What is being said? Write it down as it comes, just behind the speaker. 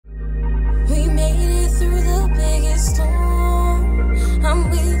storm. I'm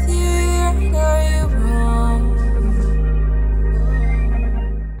with you, are you wrong?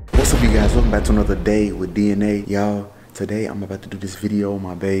 What's up, you guys? Welcome back to another day with DNA. Y'all, today I'm about to do this video on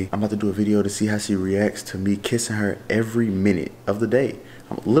my bae. I'm about to do a video to see how she reacts to me kissing her every minute of the day.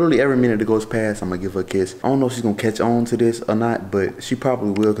 Literally every minute that goes past, I'm gonna give her a kiss. I don't know if she's gonna catch on to this or not, but she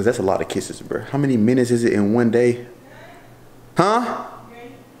probably will, because that's a lot of kisses, bro. How many minutes is it in one day? Huh?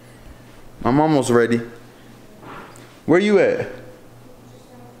 I'm almost ready. Where you at?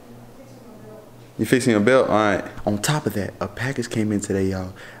 You fixing your belt? All right. On top of that, a package came in today,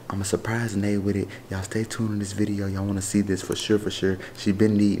 y'all. I'm gonna surprise Nay with it. Y'all stay tuned in this video. Y'all wanna see this for sure, for sure. She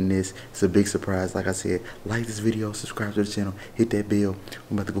been needing this. It's a big surprise. Like I said, like this video, subscribe to the channel, hit that bell.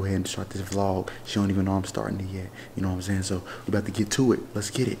 I'm about to go ahead and start this vlog. She don't even know I'm starting it yet. You know what I'm saying? So we're about to get to it. Let's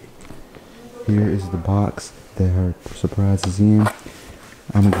get it. Here is the box that her surprise is in.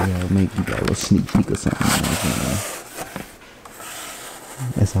 I'm gonna make you guys a little sneak peek or something. You know what I'm saying?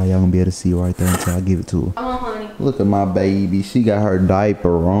 That's how y'all gonna be able to see right there until I give it to her. Come on, honey. Look at my baby. She got her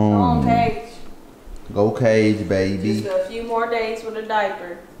diaper on. Go Cage. Go Cage, baby. Just a few more days with a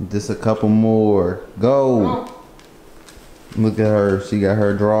diaper. Just a couple more. Go. Look at her. She got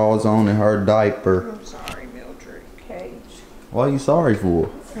her drawers on and her diaper. I'm sorry, Mildred Cage. What are you sorry for?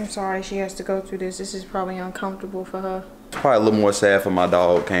 I'm sorry she has to go through this. This is probably uncomfortable for her. Probably a little more sad for my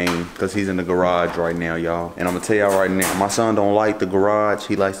dog Kane, because he's in the garage right now, y'all. And I'm gonna tell y'all right now, my son don't like the garage.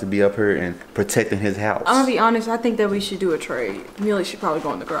 He likes to be up here and protecting his house. I'm gonna be honest, I think that we should do a trade. Millie should probably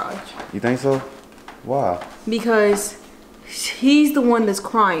go in the garage. You think so? Why? Because he's the one that's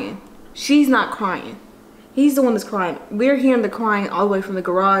crying. She's not crying. He's the one that's crying. We're hearing the crying all the way from the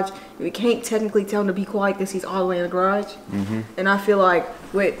garage. We can't technically tell him to be quiet because he's all the way in the garage. And I feel like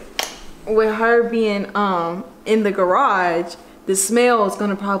with her being in the garage, the smell is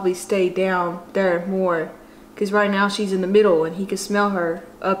gonna probably stay down there more, because right now she's in the middle and he can smell her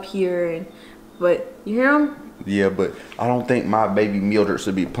up here. But you hear him? Yeah, but I don't think my baby Mildred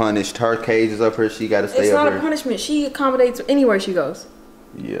should be punished. Her cage is up here. She got to stay up here. It's not a punishment. She accommodates anywhere she goes.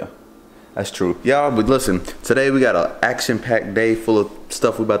 Yeah, that's true. Y'all, but listen, today we got an action-packed day full of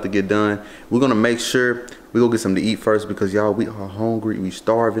stuff we about to get done. We're gonna make sure we go get something to eat first, because y'all, we are hungry, we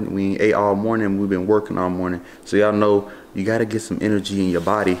starving, we ain't ate all morning, we've been working all morning. So y'all know you gotta get some energy in your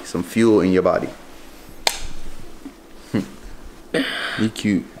body, some fuel in your body. You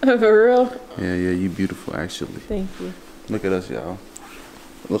cute. For real? Yeah, you beautiful actually. Thank you. Look at us, y'all.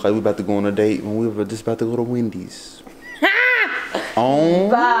 Look like we about to go on a date when we were just about to go to Wendy's. On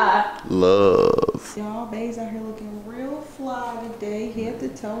Bye. love. Y'all, baes out here looking real fly today, head to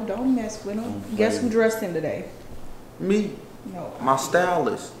toe. Don't mess with them. Guess who dressed him today? Me. No. My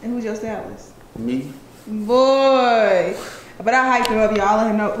stylist. And who's your stylist? Me. Boy. But I hyped him up, y'all.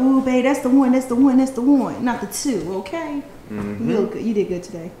 Let him know, ooh, babe, that's the one, that's the one, that's the one. Not the two, okay? You look good. You did good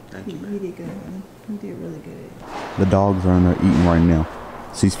today. Thank you, You did good, honey. You did really good. The dogs are in there eating right now.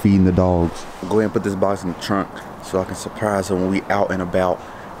 She's feeding the dogs. Go ahead and put this box in the trunk so I can surprise her when we out and about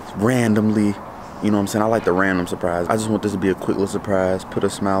randomly. You know what I'm saying? I like the random surprise. I just want this to be a quick little surprise. Put a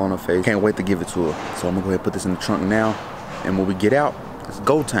smile on her face. Can't wait to give it to her. So I'm gonna go ahead and put this in the trunk now. And when we get out, it's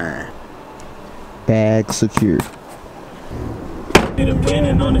go time. Bag secured.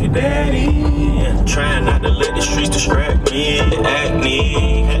 Depending on the daddy, trying not to let the streets distract me.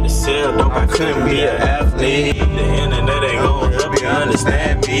 Acne, had to sell dope, I couldn't be an athlete. The internet ain't gonna help you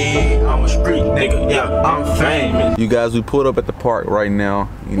understand me. I'm a street nigga, yeah, I'm famous. You guys, we pulled up at the park right now.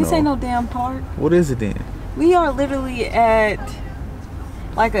 This ain't no damn park. What is it then? We are literally at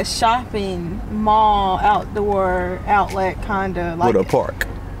like a shopping mall, outdoor outlet kinda. Like, What, a park?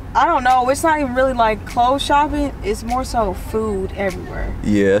 I don't know. It's not even really like clothes shopping. It's more so food everywhere.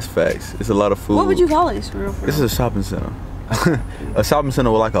 Yeah, that's facts. It's a lot of food. What would you call it, for real? This is a shopping center. A shopping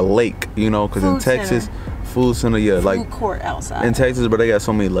center with like a lake, you know, because in Texas, food center, yeah, Food like court outside. in Texas, but they got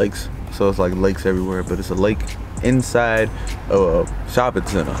so many lakes, so it's like lakes everywhere. But it's a lake inside of a shopping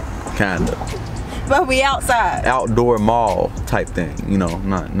center, kinda. But we outside. Outdoor mall type thing, you know,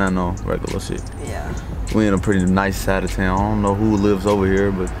 not no regular shit. Yeah. We in a pretty nice side of town. I don't know who lives over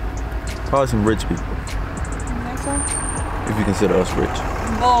here, but probably some rich people. You think so? If you consider us rich.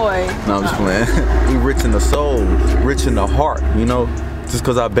 Boy. No, I'm just playing. We rich in the soul, rich in the heart, you know? Just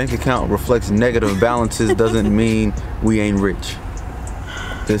because our bank account reflects negative balances doesn't mean we ain't rich.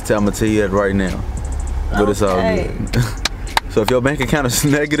 I'm gonna tell you that right now. But it's all good. So if your bank account is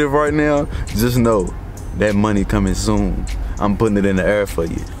negative right now, just know that money coming soon. I'm putting it in the air for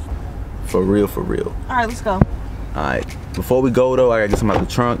you. For real, for real. All right, let's go. All right. Before we go though, I gotta get some out the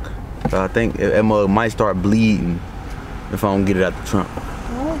trunk. I think that mug might start bleeding if I don't get it out the trunk.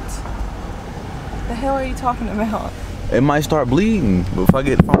 What? The hell are you talking about? It might start bleeding if I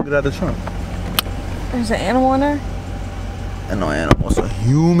don't get out of the trunk. There's an animal in there? And no animal, it's a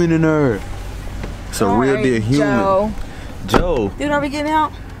human in there. It's a real deal human. Joe. Dude, are we getting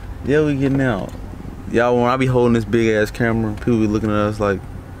out? Yeah, we getting out. Y'all, when I be holding this big ass camera, people be looking at us like,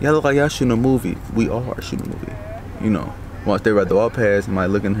 y'all look like y'all shooting a movie. We are shooting a movie. You know. Once they about to walk past, you might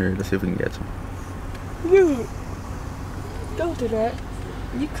look in here. Let's see if we can catch them. Dude, don't do that.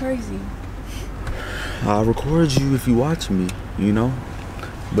 You crazy. I'll record you if you watch me, you know?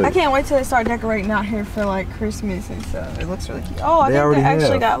 But I can't wait till they start decorating out here for like Christmas and stuff. It looks really cute. Oh, I think they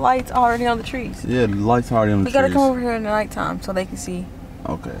actually got lights already on the trees. Yeah, the lights already on the trees. We gotta come over here in the nighttime so they can see.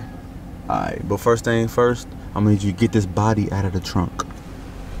 Okay. Alright, but first thing first, I'm gonna need you to get this body out of the trunk.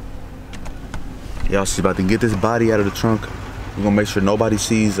 Y'all, she's about to get this body out of the trunk. We're gonna make sure nobody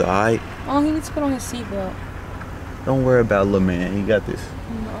sees it, alright? Oh, he needs to put on his seatbelt. Don't worry about little man, he got this.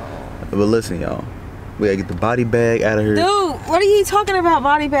 No. But listen, y'all. We gotta get the body bag out of here. Dude, what are you talking about,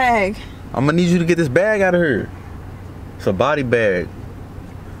 body bag? I'm gonna need you to get this bag out of here. It's a body bag.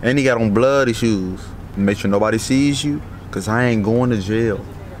 And he got on bloody shoes. Make sure nobody sees you, cause I ain't going to jail.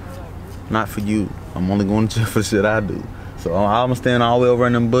 Not for you. I'm only going to jail for the shit I do. So I'm gonna stand all the way over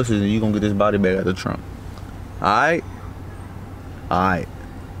in them bushes and you gonna get this body bag out of the trunk. Alright? Alright.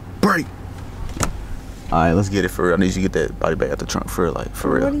 Break! Alright, let's get it for real. I need you to get that body bag out the trunk for real, like,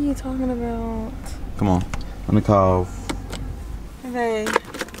 for real. What are you talking about? Come on. Let me call. Hey.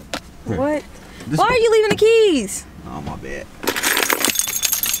 Here. What? Why are you leaving the keys? Oh, my bad.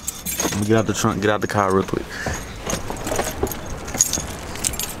 Let me get out the trunk, get out the car real quick.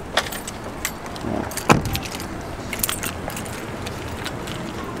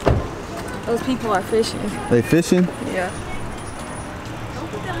 Those people are fishing. They fishing? Yeah. Don't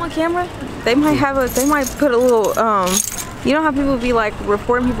put them on camera. They might have a. They might put a little. You know how people be like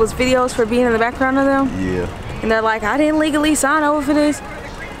reporting people's videos for being in the background of them? Yeah. And they're like, I didn't legally sign over for this.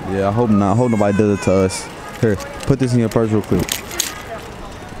 Yeah, I hope not. I hope nobody does it to us. Here, put this in your purse real quick.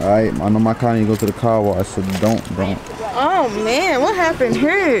 Alright, I know my car need to go to the car wash, so don't. Oh man, what happened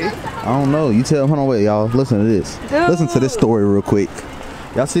here? I don't know. You tell them. Hold on, wait, y'all. Listen to this. Dude. Listen to this story real quick.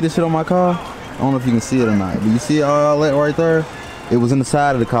 Y'all see this shit on my car? I don't know if you can see it or not. But you see it all that right there? It was in the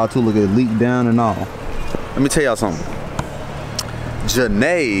side of the car too. Look, it leaked down and all. Let me tell y'all something.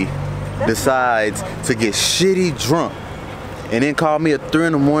 Janae decides to get shitty drunk and then call me at 3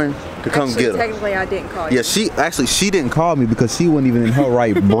 in the morning to come get her. Technically, I didn't call you. Yeah, she didn't call me because she wasn't even in her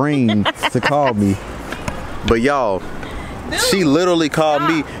right brain to call me. But y'all, she literally called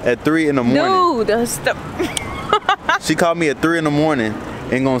me at 3 in the morning. Dude, stop. She called me at 3 in the morning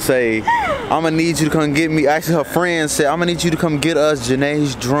and gonna say, I'm gonna need you to come get me. Actually, her friend said, I'm gonna need you to come get us.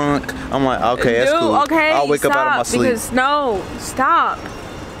 Janae's drunk. I'm like, okay, that's cool. Okay, I'll wake up out of my sleep. Because no, stop.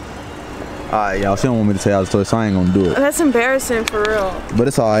 Alright, y'all. She don't want me to tell y'all the story, so I ain't gonna do it. That's embarrassing for real. But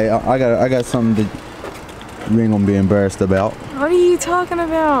it's alright. I got something that you ain't gonna be embarrassed about. What are you talking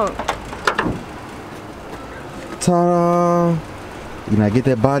about? Ta-da! You know, get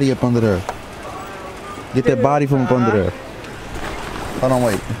that body up under there. Get that body from up under there. Hold on,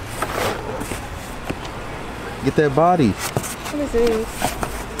 wait. Get that body. What is this?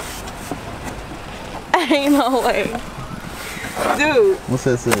 Ain't no way. Dude. What's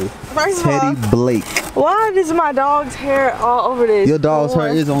that say? First of Teddy all, Blake. why is my dog's hair all over this? Your dog's hair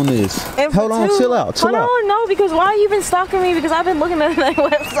is on this. And Hold on, chill out. Hold on, no, because why are you been stalking me? Because I've been looking at that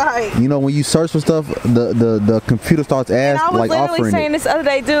website. You know, when you search for stuff, the computer starts asking, like, offering it. I was literally saying this other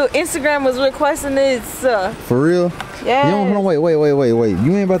day, dude, Instagram was requesting this. For real? Yeah. You don't, hold on, wait.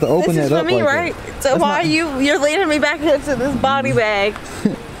 You ain't about to open that up. This is for me, right? So why are you're leading me back into this body bag?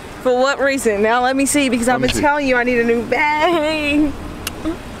 For what reason? Now let me see, because I've been telling you I need a new bag.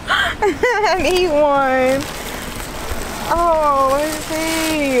 I need one. Oh, let's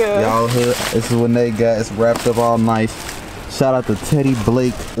see. Y'all hood. This is what they got. It's wrapped up all nice. Shout out to Teddy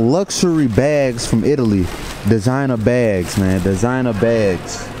Blake. Luxury bags from Italy. Designer bags, man. Designer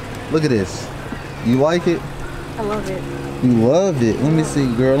bags. Look at this. You like it? I love it. You love it. Let me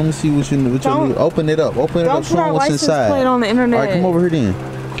see, girl. Let me see what you need. Open it up. Open it up. Show them what's inside. Plate on the internet. All right, come over here then.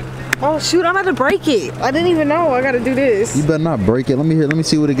 Oh shoot, I'm about to break it. I didn't even know I gotta do this. You better not break it. Let me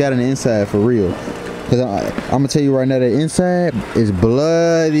see what it got on the inside for real. Cause I'm gonna tell you right now, the inside is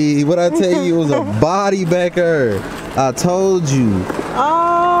bloody. What I tell you, it was a body back there. I told you.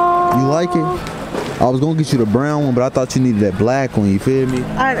 Oh. You like it? I was gonna get you the brown one, but I thought you needed that black one. You feel me?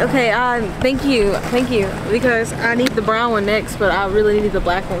 Okay. Thank you. Because I need the brown one next, but I really need the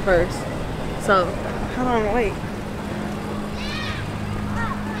black one first. So, hold on, wait.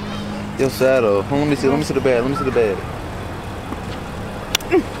 Your saddle. Let me see the bag.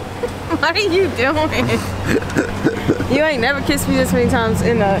 What are you doing? You ain't never kissed me this many times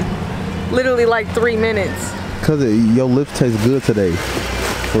in literally like 3 minutes. Cause your lips taste good today.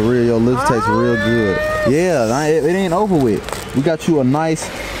 For real, your lips taste real good. Yeah, it ain't over with. We got you a nice,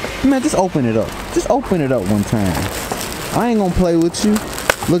 man, just open it up. Just open it up one time. I ain't gonna play with you.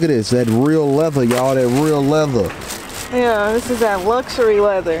 Look at this, that real leather, y'all, that real leather. Yeah, this is that luxury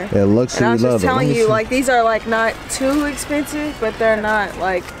leather. That luxury and I was just leather. telling you, like, these are like not too expensive, but they're not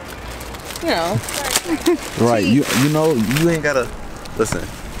like, you know. Right, you know, you ain't gotta, listen,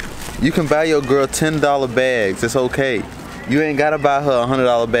 you can buy your girl $10 bags, it's okay. You ain't gotta buy her a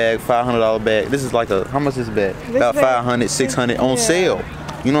 $100 bag, $500 bag. This is like a, how much is this bag? About 500, 600 on sale.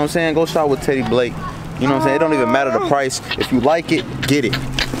 You know what I'm saying? Go shop with Teddy Blake. You know what I'm saying? It don't even matter the price. If you like it, get it.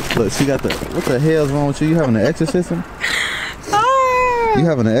 Look, she got the, what the hell's wrong with you? You having an exorcism? You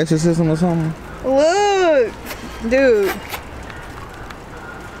having an exorcism or something? Look, dude.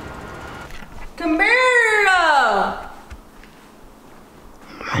 Come here.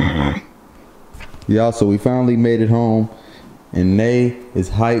 Y'all, so we finally made it home. And Nay is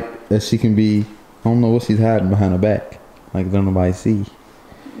hyped as she can be. I don't know what she's hiding behind her back. Like, don't nobody see.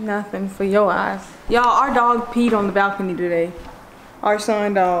 Nothing for your eyes. Y'all, our dog peed on the balcony today. Our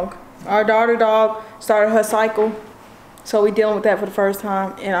son dog. Our daughter dog started her cycle. So we dealing with that for the first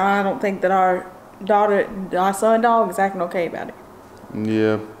time. And I don't think that our son dog is acting okay about it.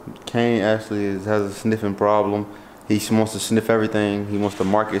 Yeah, Kane actually has a sniffing problem. He wants to sniff everything. He wants to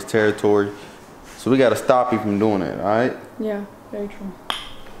mark his territory. So we gotta stop him from doing that, alright? Yeah, very true.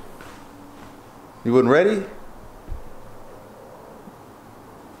 You wasn't ready?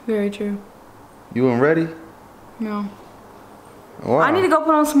 Very true. You weren't ready? No. Wow. I need to go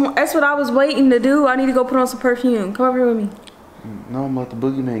put on some, that's what I was waiting to do. I need to go put on some perfume. Come over here with me. No, I'm about the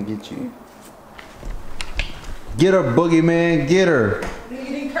boogeyman get you. Get her, boogeyman, get her. You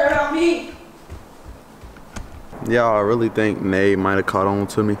didn't curl on me. Y'all, I really think Nay might have caught on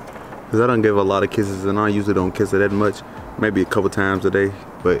to me. Cause I don't give a lot of kisses and I usually don't kiss her that much. Maybe a couple times a day.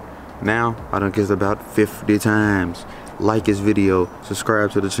 But now, I done kissed about 50 times. Like this video,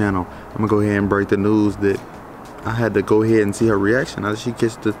 subscribe to the channel. I'm gonna go ahead and break the news that I had to go ahead and see her reaction after she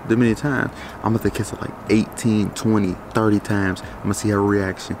kissed the many times. I'm gonna kiss her like 18, 20, 30 times. I'm gonna see her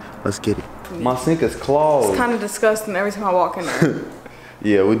reaction. Let's get it. My sink is clogged. It's kind of disgusting every time I walk in there.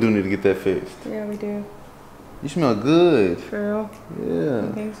 Yeah, we do need to get that fixed. Yeah, we do. You smell good. For real? Yeah.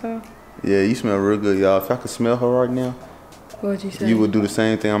 You think so? Yeah, you smell real good, y'all. If I could smell her right now, What'd you say? you would do the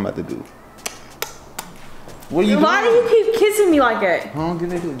same thing I'm about to do. What are you Why do doing? you keep kissing me like that? I don't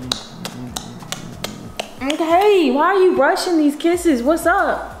get into it. Okay, why are you rushing these kisses? What's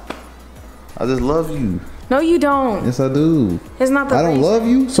up? I just love you. No, you don't. Yes, I do. It's not the I don't reason. love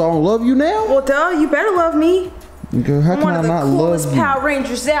you, so I don't love you now? Well, duh, you better love me. Girl, how I'm can one I of the not coolest love you? Power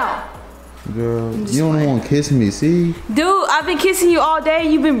Rangers out. Girl, you don't want to kiss me, see? Dude, I've been kissing you all day.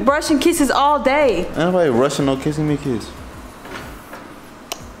 You've been brushing kisses all day. Ain't nobody rushing no kissing me kiss.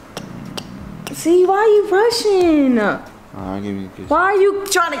 See, why are you rushing? Alright, give me a kiss. Why are you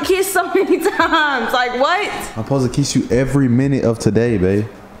trying to kiss so many times? Like, what? I'm supposed to kiss you every minute of today, babe.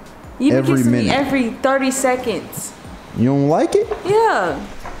 You've been Every kissing me minute. every 30 seconds. You don't like it? Yeah,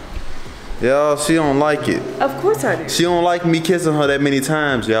 Y'all, she don't like it. of course I do. She don't like me kissing her that many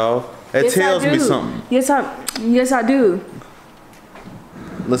times, y'all. That Yes, I tells me do. something. Yes, I do.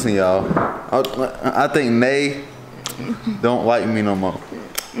 Listen, y'all. I think Nay don't like me no more.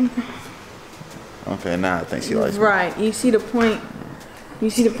 Okay, now I think she likes me. Right. You see the point. You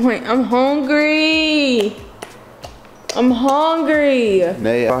see the point. I'm hungry. I'm hungry.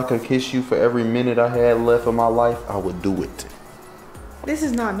 Nay, if I could kiss you for every minute I had left of my life, I would do it. This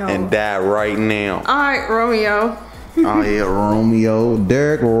is not normal. And die right now. All right, Romeo. Oh yeah, Romeo.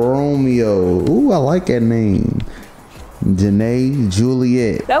 Derrick Romeo. Ooh, I like that name. Janae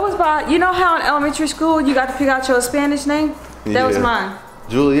Juliet. That was by, you know how in elementary school you got to pick out your Spanish name? That was Yeah. mine.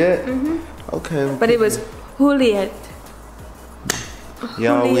 Juliet? Okay. But it was Juliet.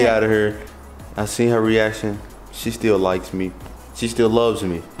 Y'all, we Juliet. out of here. I seen her reaction. She still likes me. She still loves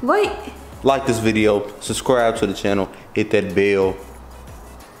me. Wait. Like this video, subscribe to the channel, hit that bell.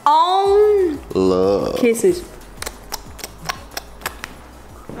 On Love. kisses.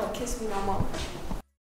 Don't kiss me no more.